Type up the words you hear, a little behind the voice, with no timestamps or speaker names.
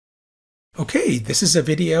Okay, this is a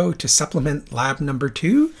video to supplement lab number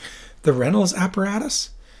 2, the Reynolds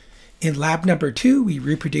Apparatus. In lab number 2, we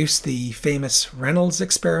reproduce the famous Reynolds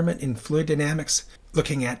experiment in fluid dynamics,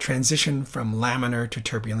 looking at transition from laminar to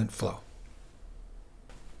turbulent flow.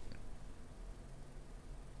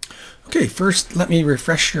 Okay, first let me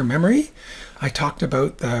refresh your memory. I talked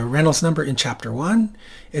about the Reynolds number in chapter 1.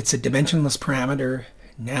 It's a dimensionless parameter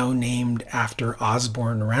now named after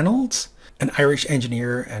Osbourne Reynolds, an Irish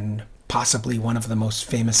engineer and possibly one of the most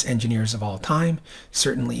famous engineers of all time,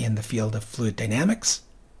 certainly in the field of fluid dynamics.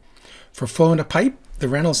 For flow in a pipe, the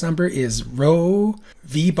Reynolds number is rho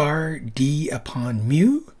v bar d upon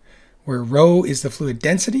mu, where rho is the fluid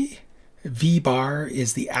density, v bar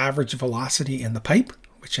is the average velocity in the pipe,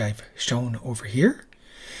 which I've shown over here,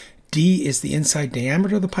 d is the inside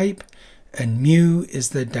diameter of the pipe, and mu is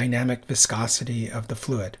the dynamic viscosity of the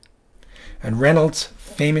fluid. And Reynolds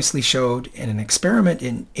famously showed in an experiment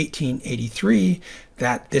in 1883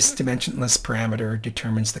 that this dimensionless parameter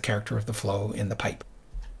determines the character of the flow in the pipe.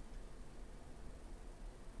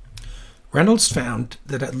 Reynolds found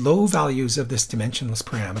that at low values of this dimensionless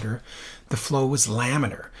parameter, the flow was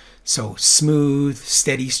laminar, so smooth,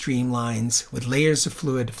 steady streamlines with layers of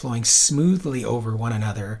fluid flowing smoothly over one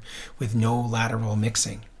another with no lateral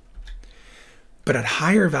mixing. But at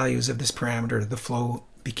higher values of this parameter, the flow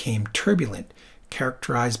became turbulent,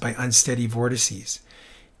 characterized by unsteady vortices.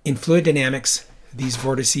 In fluid dynamics, these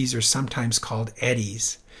vortices are sometimes called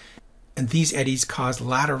eddies, and these eddies cause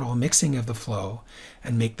lateral mixing of the flow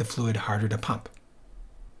and make the fluid harder to pump.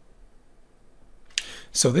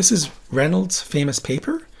 So this is Reynolds' famous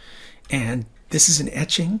paper, and this is an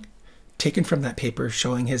etching taken from that paper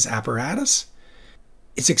showing his apparatus.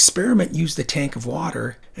 His experiment used a tank of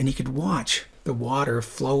water, and he could watch the water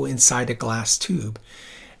flow inside a glass tube,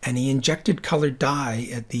 and he injected colored dye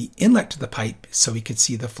at the inlet to the pipe so he could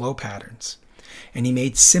see the flow patterns. And he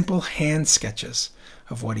made simple hand sketches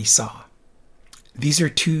of what he saw. These are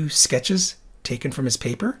two sketches taken from his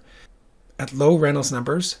paper. At low Reynolds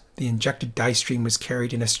numbers, the injected dye stream was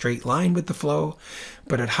carried in a straight line with the flow,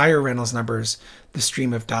 but at higher Reynolds numbers, the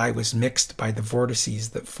stream of dye was mixed by the vortices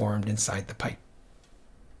that formed inside the pipe.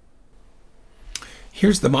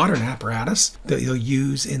 Here's the modern apparatus that you'll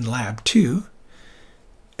use in lab 2.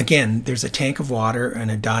 Again, there's a tank of water and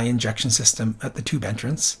a dye injection system at the tube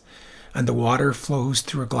entrance, and the water flows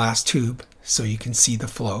through a glass tube so you can see the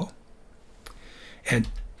flow. And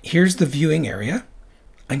here's the viewing area.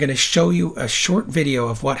 I'm going to show you a short video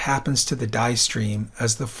of what happens to the dye stream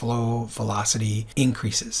as the flow velocity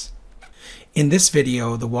increases. In this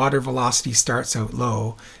video, the water velocity starts out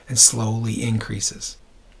low and slowly increases.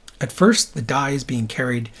 At first, the dye is being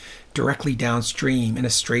carried directly downstream in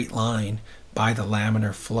a straight line by the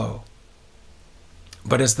laminar flow.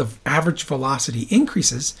 But as the average velocity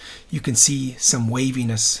increases, you can see some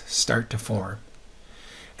waviness start to form.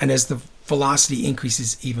 And as the velocity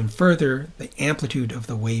increases even further, the amplitude of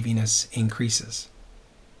the waviness increases.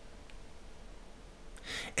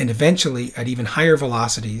 And eventually, at even higher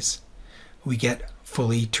velocities, we get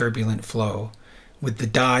fully turbulent flow, with the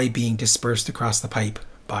dye being dispersed across the pipe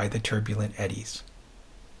by the turbulent eddies.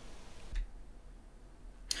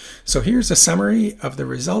 So here's a summary of the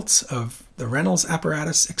results of the Reynolds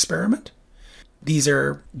Apparatus experiment. These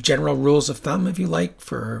are general rules of thumb, if you like,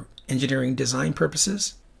 for engineering design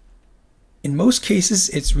purposes. In most cases,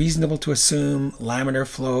 it's reasonable to assume laminar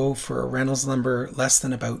flow for a Reynolds number less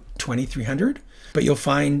than about 2300, but you'll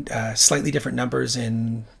find slightly different numbers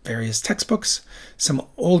in various textbooks. Some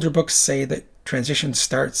older books say that transition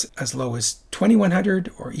starts as low as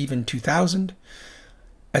 2100 or even 2000.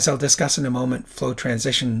 As I'll discuss in a moment, flow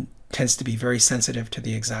transition tends to be very sensitive to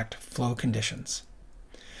the exact flow conditions.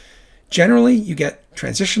 Generally, you get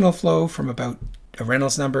transitional flow from about a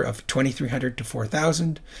Reynolds number of 2300 to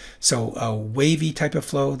 4000, so a wavy type of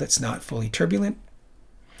flow that's not fully turbulent.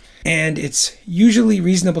 And it's usually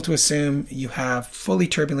reasonable to assume you have fully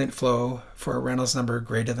turbulent flow for a Reynolds number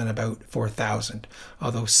greater than about 4000,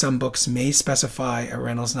 although some books may specify a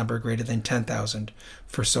Reynolds number greater than 10,000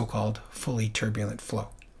 for so-called fully turbulent flow.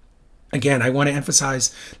 Again, I want to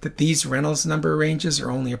emphasize that these Reynolds number ranges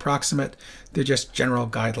are only approximate. They're just general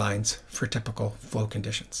guidelines for typical flow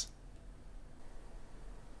conditions.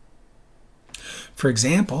 For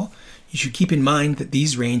example, you should keep in mind that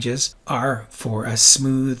these ranges are for a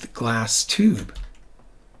smooth glass tube.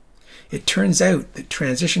 It turns out that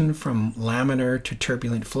transition from laminar to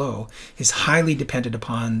turbulent flow is highly dependent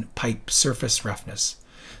upon pipe surface roughness.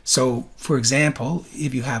 So, for example,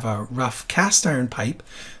 if you have a rough cast iron pipe,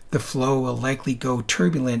 the flow will likely go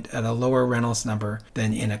turbulent at a lower Reynolds number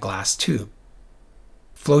than in a glass tube.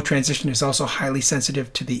 Flow transition is also highly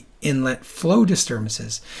sensitive to the inlet flow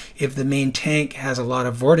disturbances. If the main tank has a lot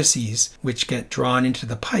of vortices which get drawn into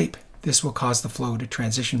the pipe, this will cause the flow to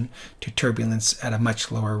transition to turbulence at a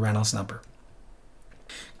much lower Reynolds number.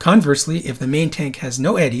 Conversely, if the main tank has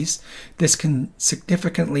no eddies, this can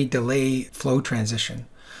significantly delay flow transition.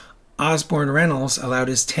 Osbourne Reynolds allowed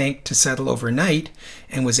his tank to settle overnight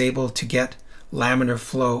and was able to get laminar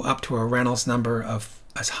flow up to a Reynolds number of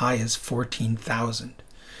as high as 14,000.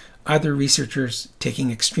 Other researchers,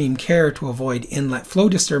 taking extreme care to avoid inlet flow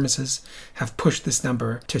disturbances, have pushed this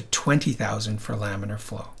number to 20,000 for laminar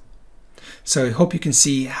flow. So I hope you can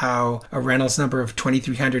see how a Reynolds number of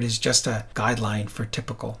 2300 is just a guideline for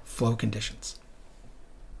typical flow conditions.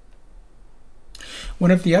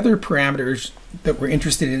 One of the other parameters that we're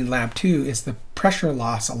interested in Lab 2 is the pressure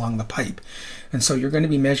loss along the pipe. And so you're going to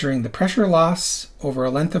be measuring the pressure loss over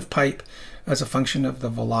a length of pipe as a function of the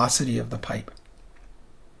velocity of the pipe.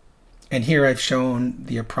 And here I've shown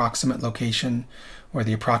the approximate location or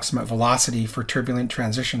the approximate velocity for turbulent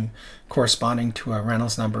transition corresponding to a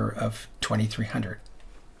Reynolds number of 2300.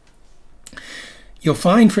 You'll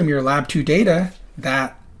find from your Lab 2 data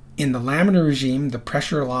that in the laminar regime, the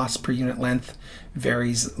pressure loss per unit length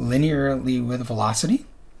varies linearly with velocity,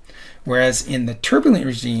 whereas in the turbulent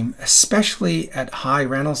regime, especially at high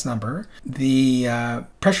Reynolds number, the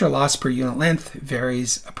pressure loss per unit length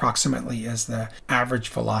varies approximately as the average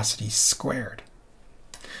velocity squared.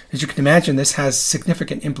 As you can imagine, this has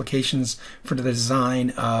significant implications for the design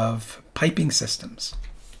of piping systems.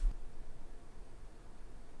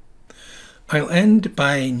 I'll end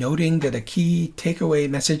by noting that a key takeaway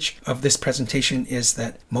message of this presentation is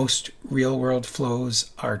that most real-world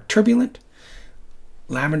flows are turbulent.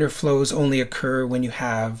 Laminar flows only occur when you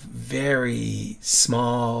have very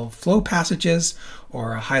small flow passages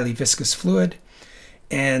or a highly viscous fluid.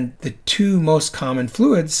 And the two most common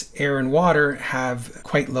fluids, air and water, have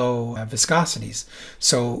quite low viscosities.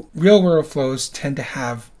 So real-world flows tend to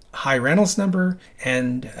have high Reynolds number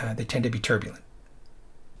and they tend to be turbulent.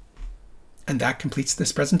 And that completes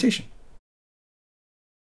this presentation.